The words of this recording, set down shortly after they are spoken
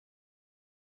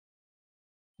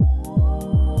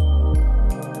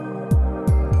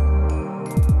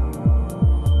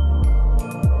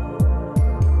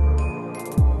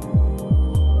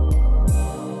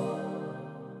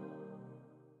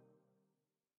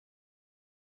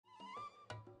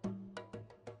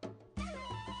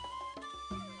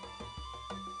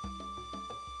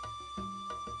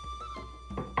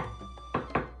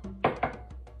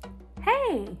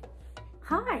Hey!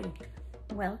 Hi!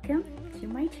 Welcome to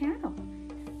my channel.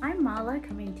 I'm Mala,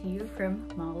 coming to you from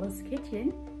Mala's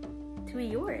Kitchen to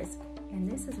yours.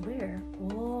 And this is where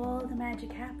all the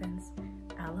magic happens,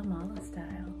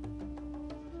 AlaMalaStyle.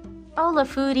 Hola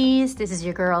foodies, this is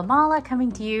your girl Mala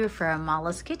coming to you from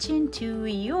Mala's Kitchen to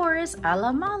yours,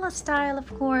 AlaMalaStyle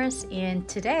of course. And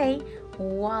today,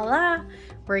 voila,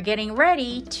 we're getting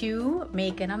ready to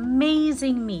make an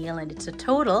amazing meal, and it's a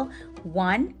total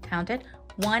one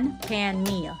pan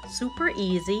meal. Super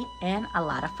easy and a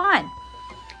lot of fun.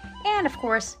 And of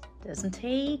course, doesn't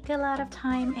take a lot of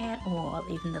time at all.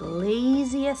 Even the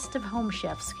laziest of home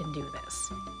chefs can do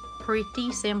this.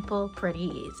 Pretty simple, pretty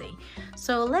easy.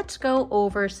 So let's go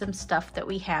over some stuff that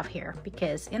we have here,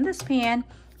 because in this pan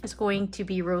is going to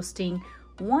be roasting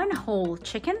one whole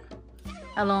chicken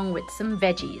along with some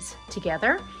veggies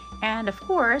together. And of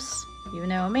course, you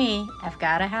know me, I've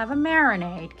got to have a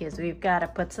marinade because we've got to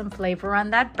put some flavor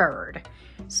on that bird.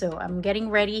 So I'm getting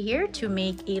ready here to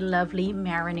make a lovely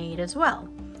marinade as well.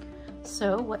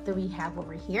 So what do we have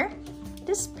over here?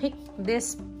 This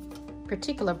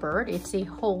particular bird, it's a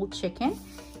whole chicken.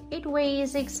 It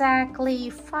weighs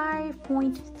exactly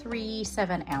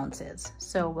 5.37 ounces.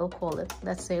 So we'll call it,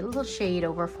 let's say, a little shade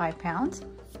over 5 pounds.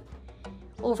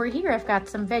 Over here, I've got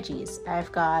some veggies.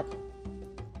 I've got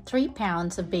 3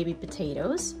 pounds of baby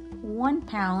potatoes, 1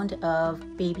 pound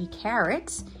of baby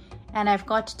carrots, and I've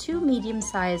got 2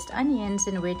 medium-sized onions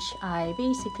in which I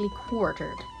basically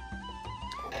quartered.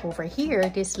 Over here,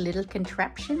 this little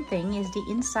contraption thing is the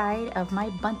inside of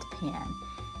my bunt pan.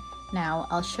 Now,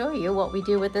 I'll show you what we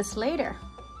do with this later.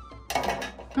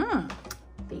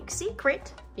 Big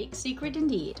secret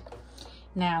indeed.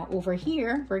 Now, over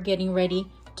here, we're getting ready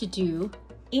to do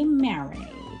a marinade.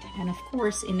 And of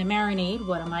course, in the marinade,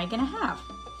 what am I gonna have?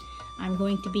 I'm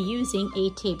going to be using a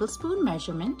tablespoon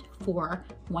measurement for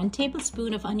 1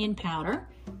 tablespoon of onion powder,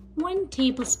 1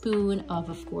 tablespoon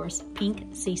of course,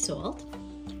 pink sea salt,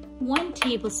 1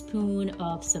 tablespoon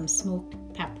of some smoked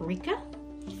paprika.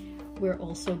 We're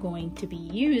also going to be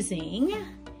using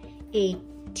a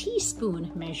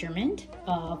teaspoon measurement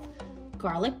of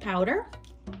garlic powder,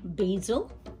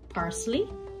 basil, parsley,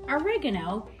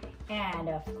 oregano, and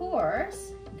of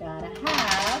course, gotta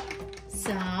have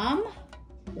some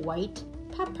white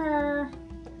pepper.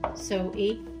 So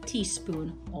a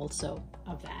teaspoon also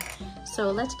of that.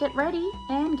 So let's get ready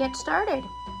and get started.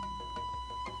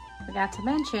 Forgot to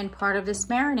mention, part of this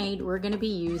marinade, we're gonna be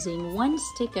using 1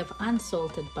 stick of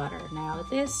unsalted butter. Now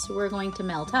this we're going to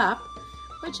melt up,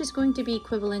 which is going to be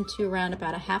equivalent to around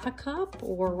about 1/2 cup,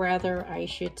 or rather I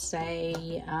should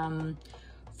say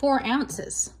 4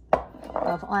 ounces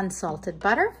of unsalted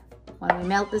butter. When we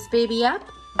melt this baby up,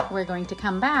 we're going to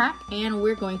come back and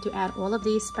we're going to add all of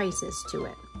these spices to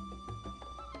it.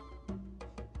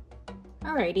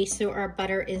 Alrighty, so our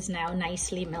butter is now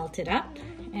nicely melted up.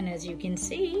 And as you can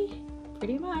see,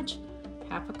 pretty much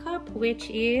 1/2 cup, which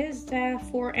is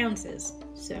 4 ounces.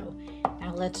 So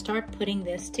now let's start putting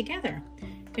this together.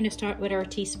 I'm gonna start with our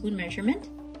teaspoon measurement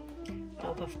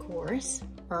of course,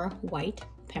 our white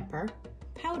pepper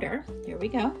powder. There we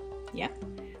go. Yep,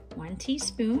 1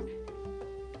 teaspoon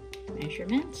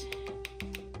measurement.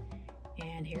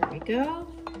 And here we go,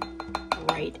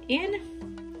 right in.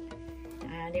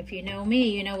 And if you know me,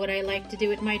 you know what I like to do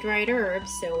with my dried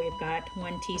herbs. So we've got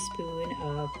 1 teaspoon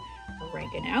of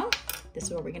oregano. This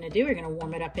is what we're gonna do. We're gonna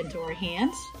warm it up into our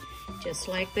hands, just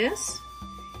like this.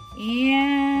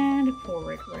 And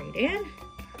pour it right in,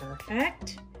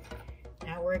 perfect.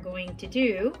 Now we're going to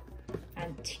do a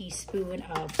teaspoon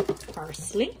of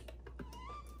parsley.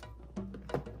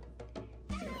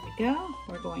 Go.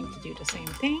 We're going to do the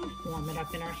same thing, warm it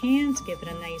up in our hands, give it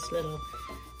a nice little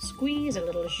squeeze, a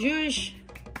little zhuzh,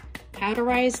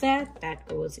 powderize that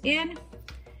goes in.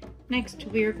 Next,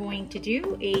 we're going to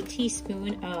do a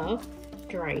teaspoon of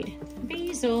dried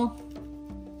basil.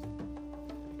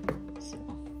 So,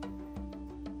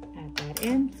 add that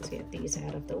in. Let's get these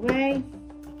out of the way.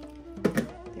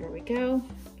 There we go.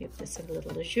 Give this a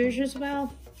little zhuzh as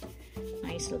well.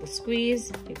 Nice little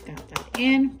squeeze. We've got that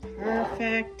in.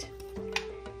 Perfect.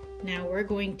 Now we're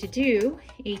going to do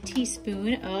a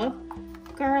teaspoon of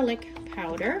garlic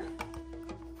powder.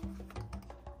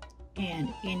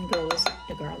 And in goes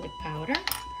the garlic powder.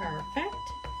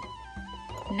 Perfect.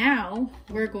 Now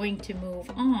we're going to move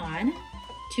on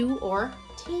to our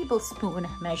tablespoon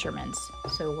measurements.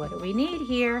 So what do we need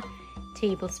here?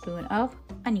 Tablespoon of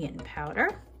onion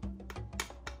powder.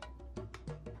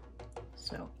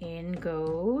 So in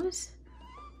goes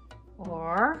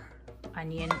our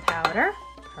onion powder.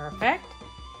 Perfect.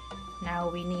 Now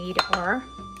we need our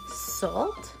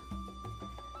salt.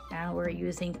 Now we're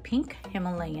using pink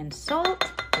Himalayan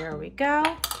salt. There we go.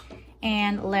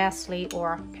 And lastly,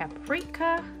 our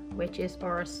paprika, which is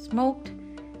our smoked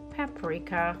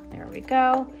paprika. There we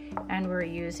go. And we're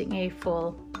using a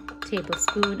full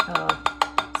tablespoon of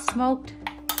smoked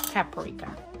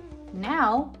paprika.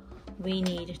 Now we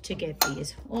need to get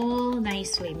these all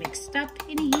nicely mixed up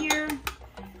in here,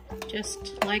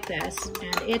 just like this.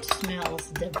 And it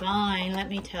smells divine, let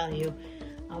me tell you.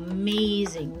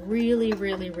 Amazing, really,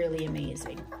 really, really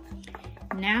amazing.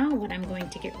 Now what I'm going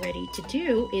to get ready to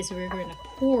do is we're going to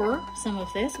pour some of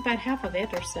this, about half of it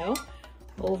or so,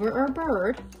 over our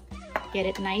bird. Get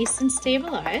it nice and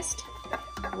stabilized,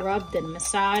 rubbed and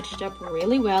massaged up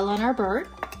really well on our bird.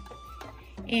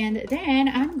 And then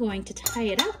I'm going to tie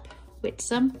it up with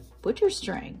some butcher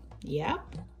string. Yep.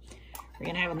 We're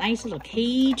gonna have a nice little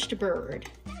caged bird.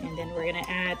 And then we're gonna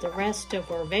add the rest of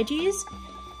our veggies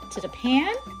to the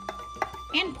pan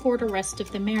and pour the rest of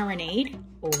the marinade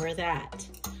over that.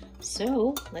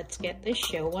 So let's get this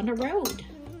show on the road.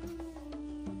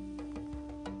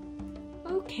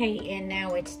 Okay, and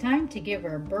now it's time to give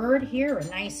our bird here a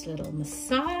nice little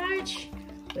massage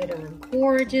with our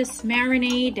gorgeous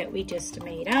marinade that we just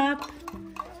made up.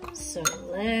 So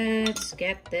let's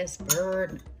get this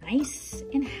bird nice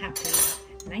and happy,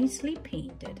 nicely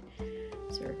painted.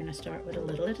 So we're gonna start with a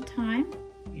little at a time.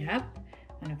 Yep.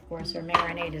 And of course our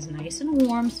marinade is nice and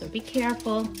warm, so be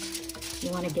careful.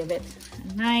 You wanna give it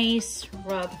a nice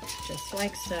rub, just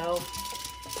like so.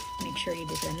 Make sure you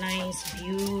did a nice,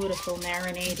 beautiful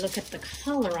marinade. Look at the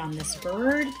color on this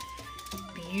bird.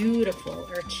 Beautiful.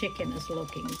 Our chicken is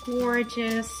looking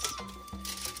gorgeous.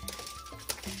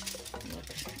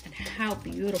 Look at how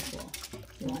beautiful.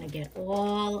 You want to get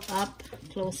all up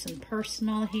close and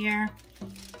personal here.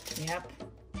 Yep.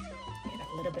 Get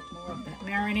a little bit more of that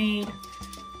marinade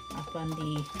up on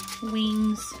the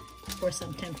wings. Of course,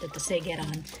 I'm tempted to say get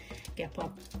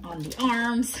up on the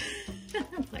arms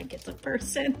like it's a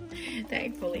person.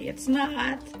 Thankfully, it's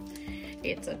not.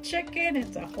 It's a chicken,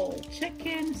 it's a whole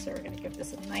chicken. So we're gonna give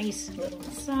this a nice little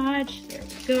massage. There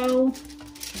we go.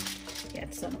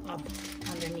 Get some up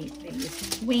underneath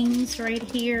these wings right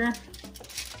here.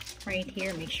 Right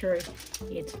here, make sure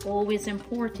it's always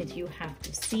important. You have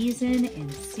to season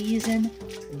and season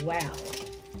well.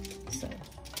 So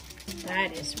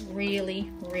that is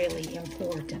really, really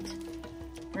important.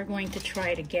 We're going to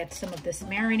try to get some of this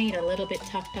marinade a little bit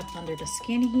tucked up under the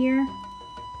skin here.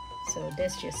 So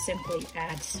this just simply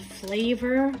adds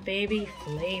flavor, baby,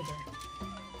 flavor.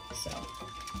 So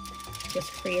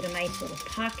just create a nice little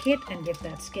pocket and give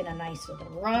that skin a nice little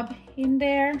rub in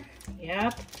there.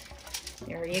 Yep,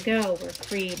 there you go. We're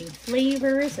creating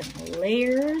flavors and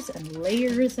layers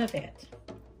of it.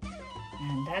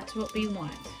 And that's what we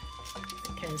want,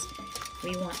 because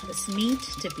we want this meat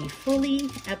to be fully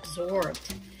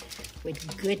absorbed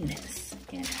with goodness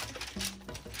in it.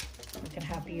 Look at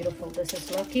how beautiful this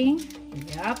is looking.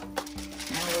 Yep.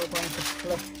 Now we're going to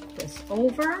flip this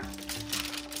over.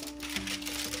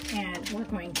 And we're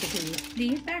going to do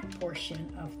the back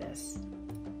portion of this.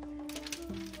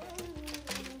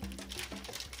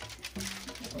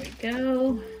 There we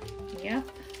go. Yep.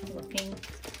 Looking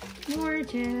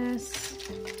gorgeous.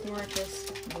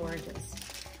 Gorgeous, gorgeous,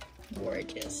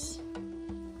 gorgeous.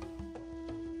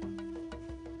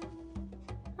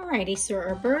 Alrighty, so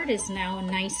our bird is now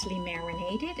nicely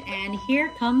marinated, and here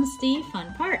comes the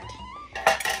fun part.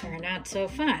 Or not so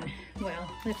fun.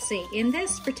 Well, let's see. In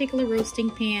this particular roasting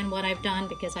pan, what I've done,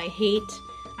 because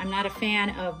I'm not a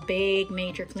fan of big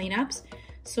major cleanups,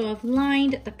 so I've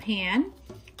lined the pan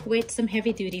with some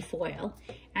heavy-duty foil.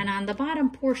 And on the bottom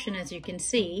portion, as you can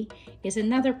see, is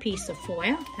another piece of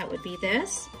foil. That would be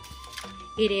this.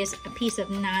 It is a piece of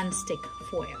nonstick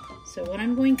foil. So what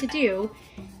I'm going to do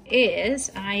is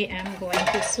I am going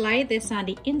to slide this on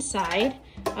the inside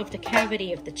of the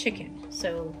cavity of the chicken.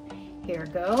 So here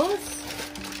goes.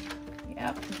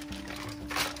 Yep.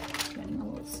 Getting a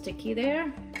little sticky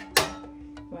there.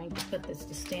 Going to put this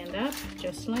to stand up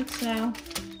just like so.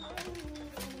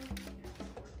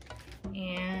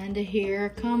 And here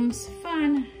comes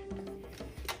fun.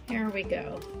 Here we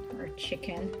go. Our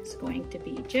chicken is going to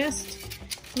be just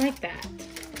like that,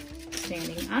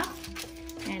 standing up.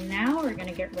 And now we're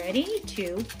gonna get ready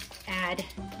to add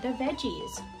the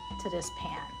veggies to this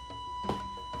pan.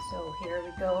 So here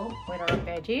we go with our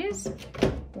veggies.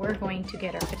 We're going to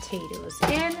get our potatoes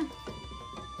in,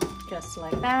 just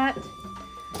like that.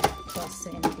 Toss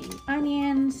in the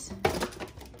onions.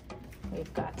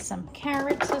 We've got some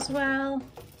carrots as well.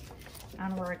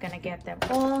 And we're gonna get them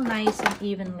all nice and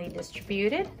evenly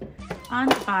distributed on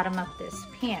the bottom of this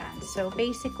pan. So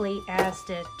basically, as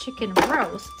the chicken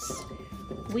roasts,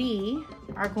 we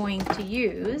are going to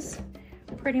use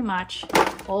pretty much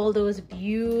all those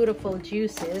beautiful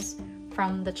juices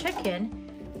from the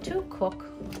chicken to cook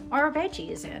our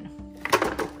veggies in.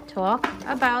 Talk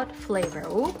about flavor.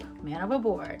 Oop, man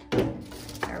overboard.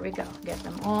 There we go. Get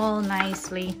them all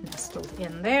nicely nestled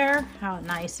in there. How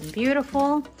nice and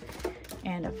beautiful.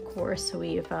 And of course,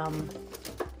 we've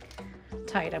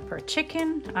tied up our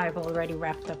chicken. I've already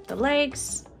wrapped up the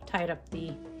legs, tied up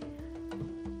the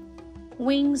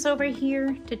wings over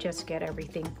here to just get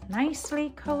everything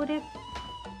nicely coated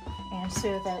and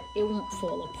so that it won't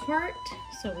fall apart.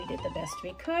 So we did the best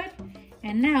we could.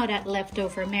 And now that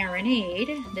leftover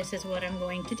marinade, this is what I'm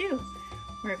going to do.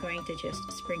 We're going to just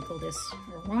sprinkle this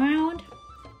around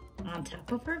on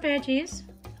top of our veggies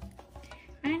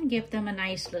and give them a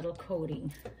nice little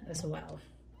coating as well.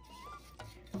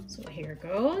 So here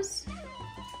goes.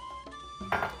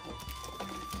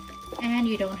 And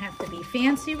you don't have to be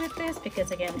fancy with this because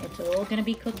again, it's all gonna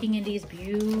be cooking in these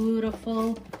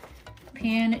beautiful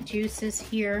pan juices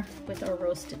here with our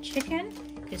roasted chicken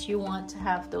because you want to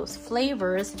have those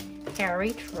flavors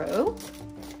carry through.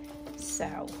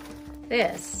 So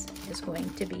this is going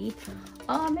to be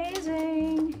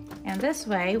amazing. And this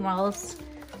way, whilst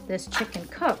this chicken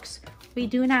cooks, we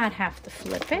do not have to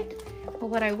flip it. But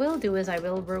what I will do is I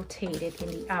will rotate it in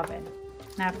the oven.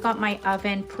 Now I've got my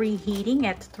oven preheating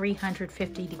at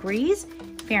 350 degrees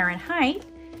Fahrenheit.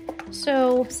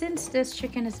 So since this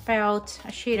chicken is about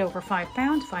a shade over 5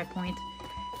 pounds,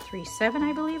 5.37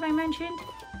 I believe I mentioned,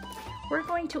 we're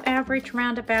going to average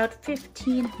around about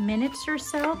 15 minutes or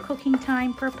so cooking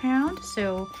time per pound.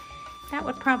 So that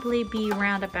would probably be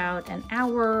around about an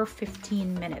hour,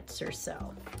 15 minutes or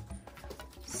so.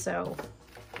 So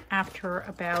after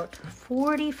about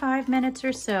 45 minutes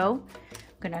or so,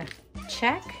 I'm gonna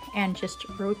check and just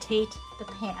rotate the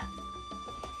pan.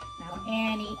 Now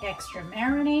any extra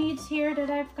marinades here that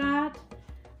I've got,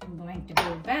 I'm going to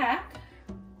go back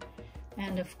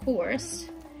and of course,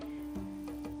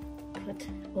 put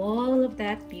all of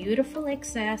that beautiful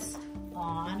excess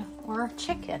on our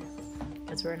chicken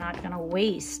because we're not gonna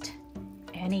waste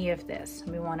any of this.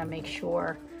 We wanna make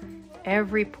sure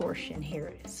every portion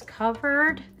here is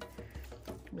covered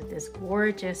with this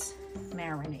gorgeous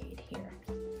marinade here.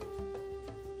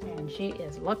 And she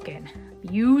is looking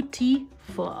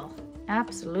beautiful,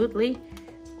 absolutely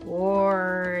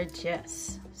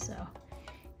gorgeous. So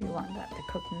you want that to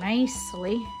cook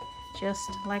nicely, just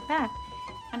like that.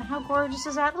 And how gorgeous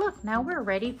does that look? Now we're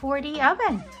ready for the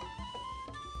oven.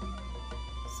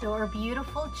 So our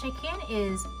beautiful chicken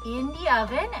is in the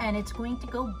oven and it's going to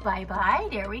go bye-bye.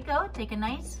 There we go. Take a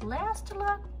nice last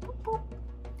look. Boop, boop.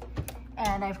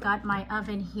 And I've got my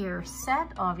oven here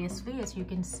set, obviously, as you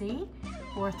can see,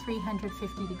 for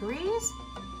 350 degrees.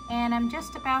 And I'm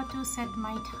just about to set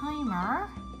my timer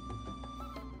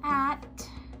at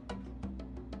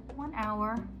 1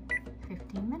 hour,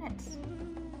 15 minutes.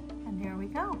 And there we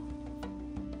go.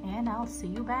 And I'll see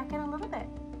you back in a little bit.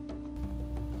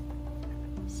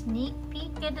 Sneak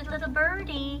peek at the little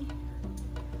birdie.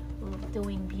 We're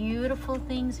doing beautiful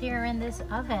things here in this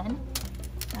oven.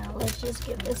 Now let's just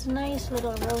give this nice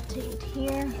little rotate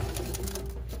here.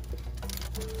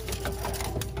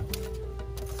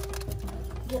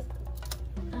 Get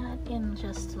that in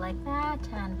just like that,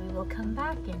 and we will come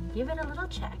back and give it a little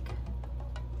check.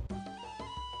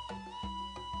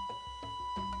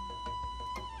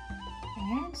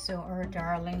 And so our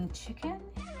darling chicken,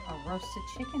 our roasted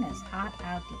chicken, is hot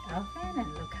out the oven,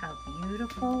 and look how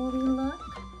beautiful we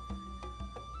look.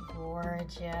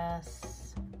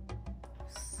 Gorgeous.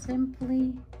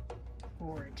 Simply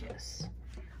gorgeous.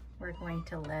 We're going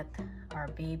to let our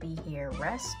baby here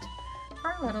rest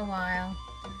for a little while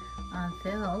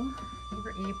until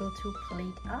we're able to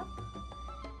plate up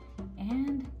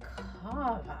and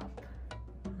carve up.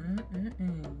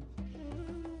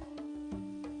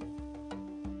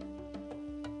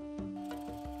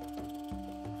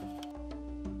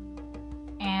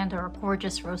 And our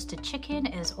gorgeous roasted chicken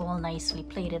is all nicely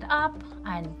plated up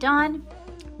and done.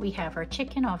 We have our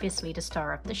chicken, obviously, to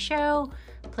star up the show,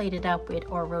 plated up with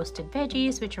our roasted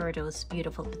veggies, which are those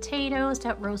beautiful potatoes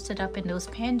that roasted up in those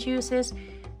pan juices,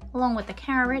 along with the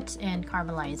carrots and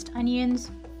caramelized onions.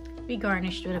 We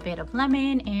garnished with a bit of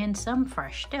lemon and some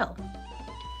fresh dill.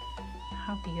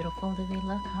 How beautiful do they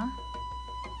look, huh?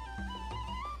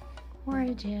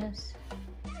 Gorgeous.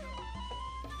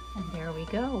 And there we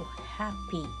go.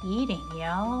 Happy eating,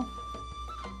 y'all.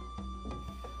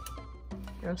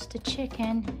 Roasted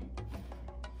chicken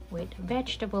with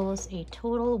vegetables, a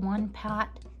total 1 pot,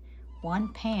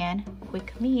 1 pan,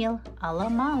 quick meal, a la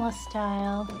Mala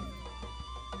style.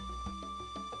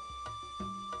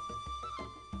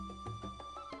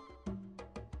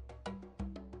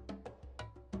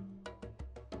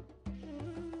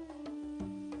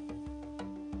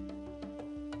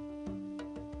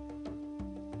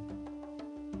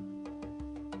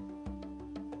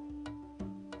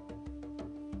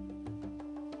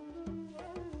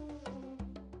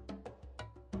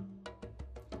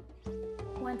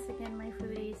 Once again, my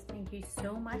foodies, thank you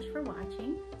so much for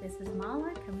watching. This is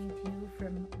Mala coming to you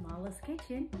from Mala's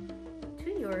Kitchen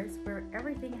to yours, where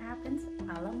everything happens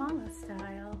a la Mala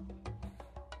style.